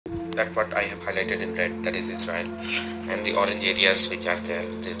That what I have highlighted in red, that is Israel, and the orange areas which are there,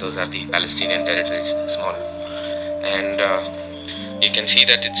 those are the Palestinian territories, small, and you can see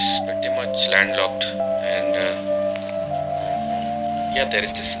that it's pretty much landlocked, and yeah, there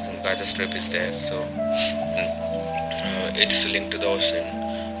is this Gaza Strip is there, so it's linked to the ocean.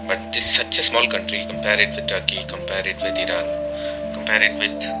 But this is such a small country. Compare it with Turkey, compare it with Iran, compare it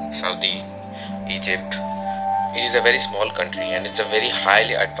with Saudi, Egypt. It is a very small country, and it's a very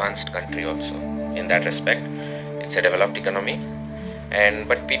highly advanced country also in that respect. It's a developed economy, and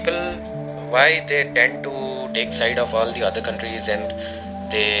but people, why they tend to take side of all the other countries, and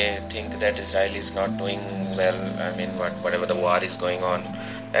they think that Israel is not doing well. I mean, whatever the war is going on,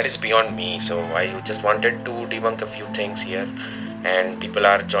 that is beyond me. So I just wanted to debunk a few things here, and people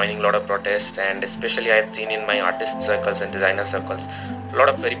are joining a lot of protests, and especially I've seen in my artist circles and designer circles a lot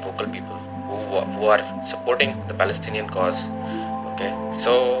of very vocal people who are supporting the Palestinian cause. Okay,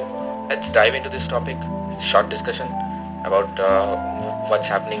 so let's dive into this topic. Short discussion about what's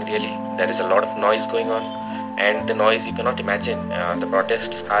happening really. There is a lot of noise going on, and the noise you cannot imagine. The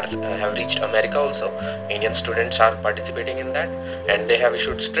protests have reached America also. Indian students are participating in that, and they have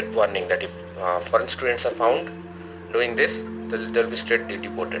issued strict warning that if foreign students are found doing this, they'll be strictly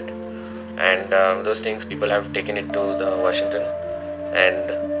deported. And those things, people have taken it to the Washington,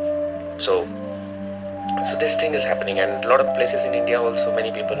 and so this thing is happening, and a lot of places in India also.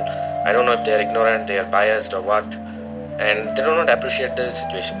 Many people, I don't know if they are ignorant, they are biased or what, and they do not appreciate the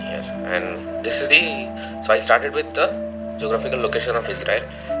situation here. And this is so I started with the geographical location of Israel.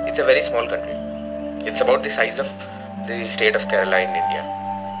 It's a very small country. It's about the size of the state of Kerala in India.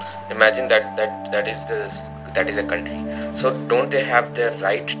 Imagine that is a country. So don't they have the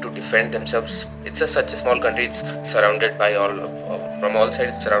right to defend themselves? It's such a small country. It's surrounded by from all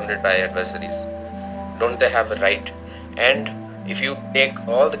sides. It's surrounded by adversaries. Don't they have a right? And if you take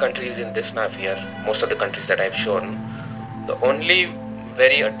all the countries in this map here, most of the countries that I've shown, the only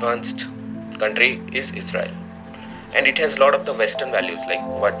very advanced country is Israel, and it has a lot of the Western values, like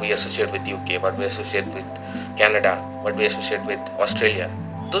what we associate with UK, what we associate with Canada, what we associate with Australia.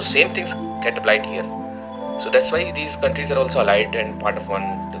 Those same things get applied here. So that's why these countries are also allied and part of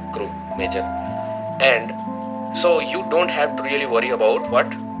one group major. And so you don't have to really worry about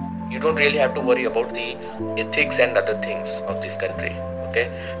the ethics and other things of this country. Okay,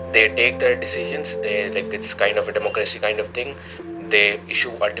 they take their decisions. It's kind of a democracy kind of thing. They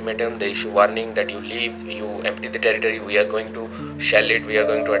issue ultimatum, they issue warning that you leave, you empty the territory, we are going to shell it, we are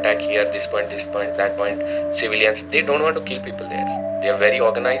going to attack here, this point, that point. Civilians, they don't want to kill people there. They are very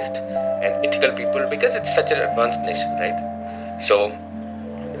organized and ethical people, because it's such an advanced nation, right? So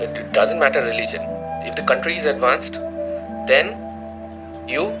it doesn't matter religion. If the country is advanced, then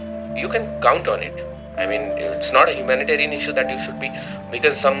you can count on it. I mean, it's not a humanitarian issue that you should be,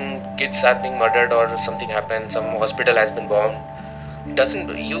 because some kids are being murdered or something happened, some hospital has been bombed.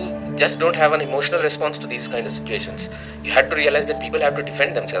 You just don't have an emotional response to these kind of situations. You have to realize that people have to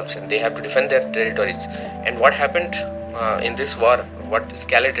defend themselves, and they have to defend their territories. And what happened in this war, what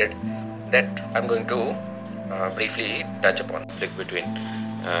escalated, that I'm going to briefly touch upon. Conflict between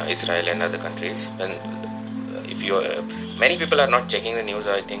Israel and other countries. When if you many people are not checking the news,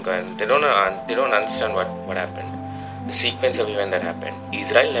 I think, and they don't understand what happened, the sequence of event that happened.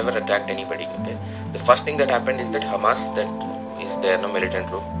 Israel never attacked anybody. Okay, the first thing that happened is that Hamas, that is there no militant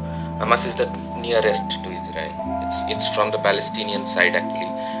group. Hamas is the nearest to Israel. It's from the Palestinian side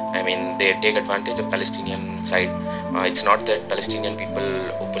actually. I mean, they take advantage of Palestinian side. It's not that Palestinian people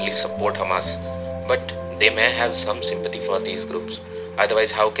openly support Hamas, but they may have some sympathy for these groups.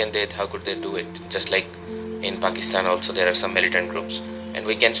 Otherwise, how could they do it? Just like in Pakistan also, there are some militant groups, and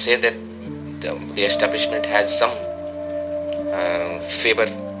we can say that the establishment has some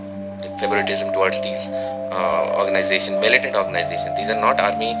favoritism towards these militant organizations. These are not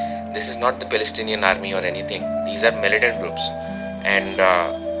army. This is not the Palestinian army or anything. These are militant groups, and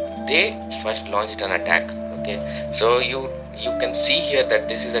they first launched an attack. Okay, so you can see here that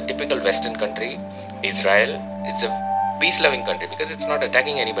this is a typical Western country, Israel. It's a peace-loving country because it's not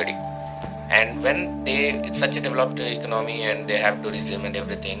attacking anybody. And when it's such a developed economy, and they have tourism and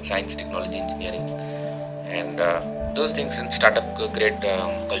everything, science, technology, engineering, and those things, and startup great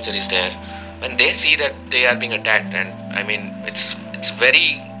culture is there. When they see that they are being attacked, and I mean, it's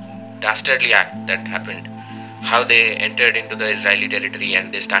very dastardly act that happened. How they entered into the Israeli territory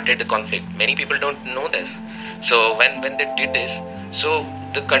and they started the conflict. Many people don't know this. So when they did this, so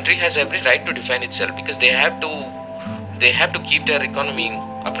the country has every right to defend itself, because they have to keep their economy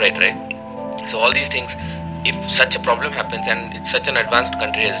upright, right? So all these things, if such a problem happens, and it's such an advanced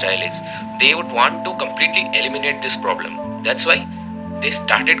country Israel is, they would want to completely eliminate this problem. That's why they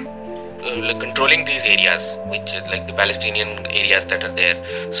started like controlling these areas, which is like the Palestinian areas that are there.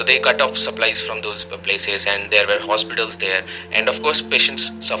 So they cut off supplies from those places, and there were hospitals there, and of course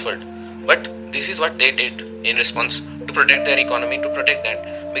patients suffered. But this is what they did in response to protect their economy, to protect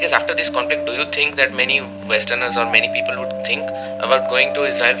that. Because after this conflict, do you think that many Westerners or many people would think about going to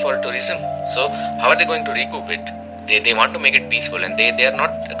Israel for tourism? So how are they going to recoup it? They want to make it peaceful, and they are not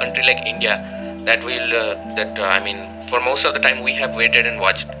a country like India that will I mean, for most of the time we have waited and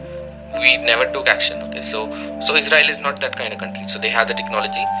watched. We never took action. Okay, so Israel is not that kind of country. So they have the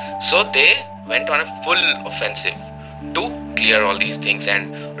technology. So they went on a full offensive to clear all these things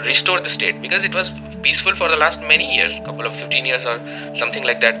and restore the state, because it was peaceful for the last many years, couple of 15 years or something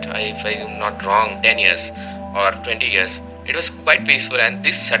like that, if I am not wrong, 10 years or 20 years. It was quite peaceful, and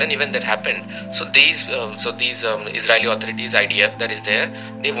this sudden event that happened, so these Israeli authorities, IDF that is there,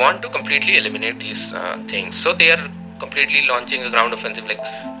 they want to completely eliminate these things. So they are completely launching a ground offensive, like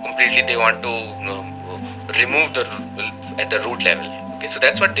completely they want to remove the at the root level. Okay, so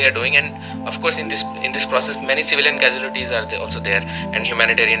that's what they are doing, and of course in this process many civilian casualties are also there, and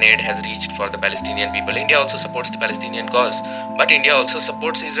humanitarian aid has reached for the Palestinian people. India also supports the Palestinian cause, but India also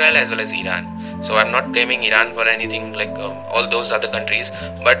supports Israel as well as Iran. So I'm not blaming Iran for anything, like all those other countries,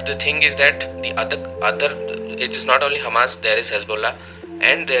 but the thing is that the other it is not only Hamas, there is Hezbollah,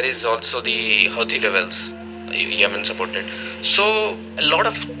 and there is also the Houthi rebels, Yemen supported. So a lot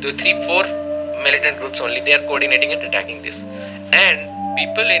of the 3-4 militant groups only, they are coordinating and attacking this. And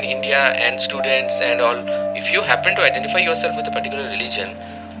people in India and students and all, if you happen to identify yourself with a particular religion,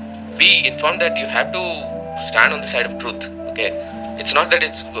 be informed that you have to stand on the side of truth. Okay, it's not that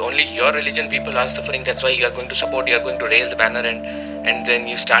it's only your religion people are suffering, that's why you are going to support, you are going to raise a banner, and then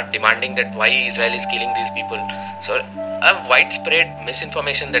you start demanding that why Israel is killing these people. So a widespread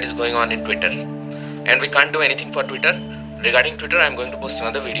misinformation that is going on in Twitter, and we can't do anything for Twitter. Regarding Twitter, I'm going to post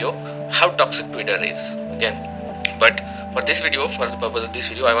another video how toxic Twitter is. Okay, but for this video, for the purpose of this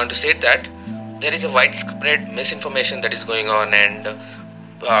video, I want to state that there is a widespread misinformation that is going on, and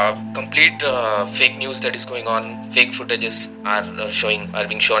complete fake news that is going on. Fake footages are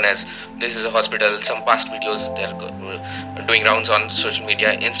being shown as this is a hospital. Some past videos, they are doing rounds on social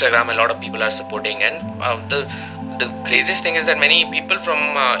media. Instagram, a lot of people are supporting, and the craziest thing is that many people from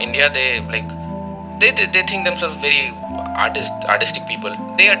India, they think themselves very artistic people.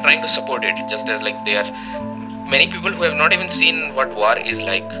 They are trying to support it, just as like they are many people who have not even seen what war is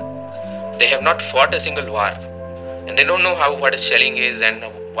like. They have not fought a single war, and they don't know what a shelling is and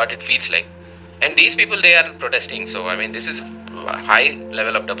what it feels like. And these people, they are protesting. So I mean, this is a high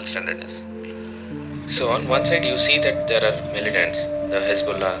level of double standardness. So on one side you see that there are militants, the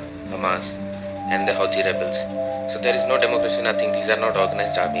Hezbollah, Hamas, and the Houthi rebels. So there is no democracy, nothing. These are not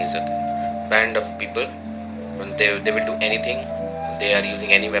organized armies. Okay, band of people. When they will do anything. They are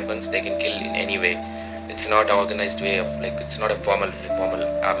using any weapons. They can kill in any way. It's not an organized way of, like, it's not a formal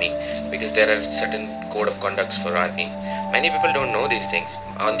army, because there are certain code of conducts for army. Many people don't know these things.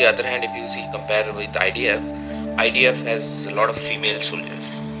 On the other hand, if you see, compare with IDF has a lot of female soldiers,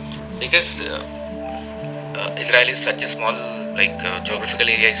 because Israel is such a small, geographical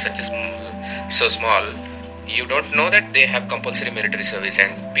area is so small. You don't know that they have compulsory military service,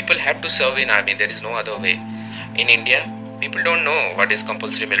 and people have to serve in army. There is no other way. In India, people don't know what is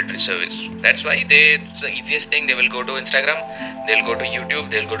compulsory military service. That's why it's the easiest thing. They will go to Instagram, they'll go to YouTube,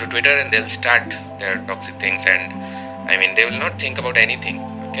 they'll go to Twitter, and they'll start their toxic things. And I mean, they will not think about anything.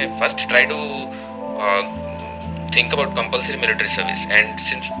 Okay, first try to think about compulsory military service. And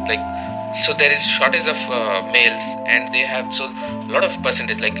since so there is shortage of males, and they have so a lot of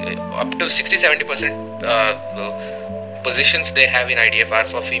percentage, up to 60-70% positions they have in IDF are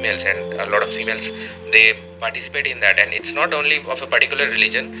for females, and a lot of females, they participate in that. And it's not only of a particular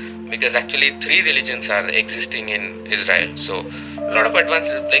religion, because actually 3 religions are existing in Israel. So a lot of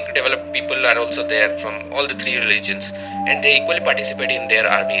advanced, developed people are also there from all the 3 religions, and they equally participate in their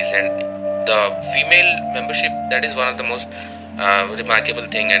armies. And the female membership, that is one of the most remarkable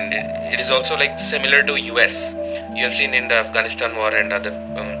thing. And it is also similar to US. You have seen in the Afghanistan war and other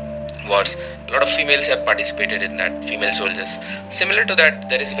wars, a lot of females have participated in that, female soldiers. Similar to that,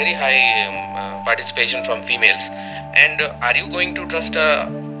 there is very high participation from females. And are you going to trust a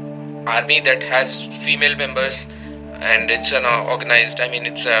army that has female members, and it's an organized, I mean,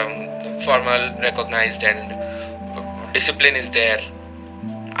 it's formal, recognized, and discipline is there?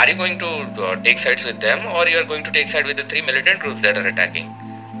 Are you going to take sides with them, or you are going to take side with the 3 militant groups that are attacking?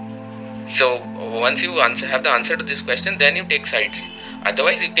 So once you have the answer to this question, then you take sides.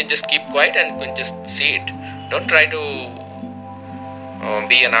 Otherwise, you can just keep quiet and you can just see it. Don't try to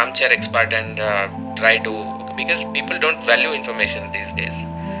be an armchair expert and try to, because people don't value information these days.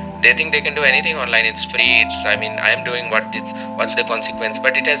 They think they can do anything online. It's free. I mean, I am doing what's the consequence?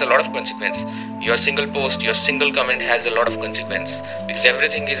 But it has a lot of consequence. Your single post, your single comment has a lot of consequence, because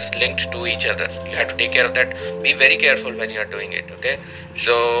everything is linked to each other. You have to take care of that. Be very careful when you are doing it. Okay,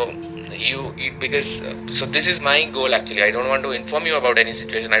 so so this is my goal actually. I don't want to inform you about any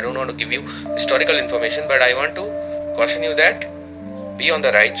situation. I don't want to give you historical information, but I want to caution you that be on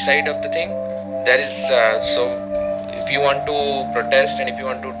the right side of the thing. There is so if you want to protest and if you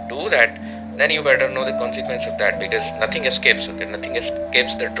want to do that, then you better know the consequence of that, because nothing escapes. Okay, nothing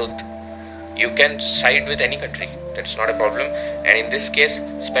escapes the truth. You can side with any country, that's not a problem, and in this case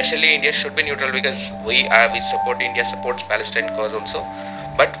especially India should be neutral, because we support, India supports Palestine cause also,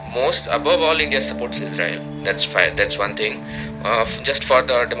 but most above all India supports Israel. That's fine, that's one thing. Just for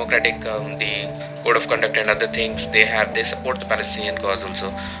the democratic the code of conduct and other things, they support the Palestinian cause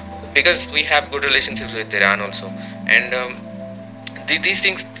also, because we have good relationships with Iran also, and these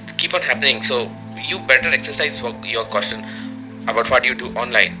things keep on happening. So you better exercise your caution about what you do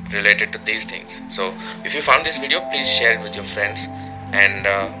online related to these things. So if you found this video, please share it with your friends, and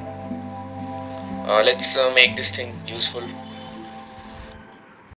let's make this thing useful.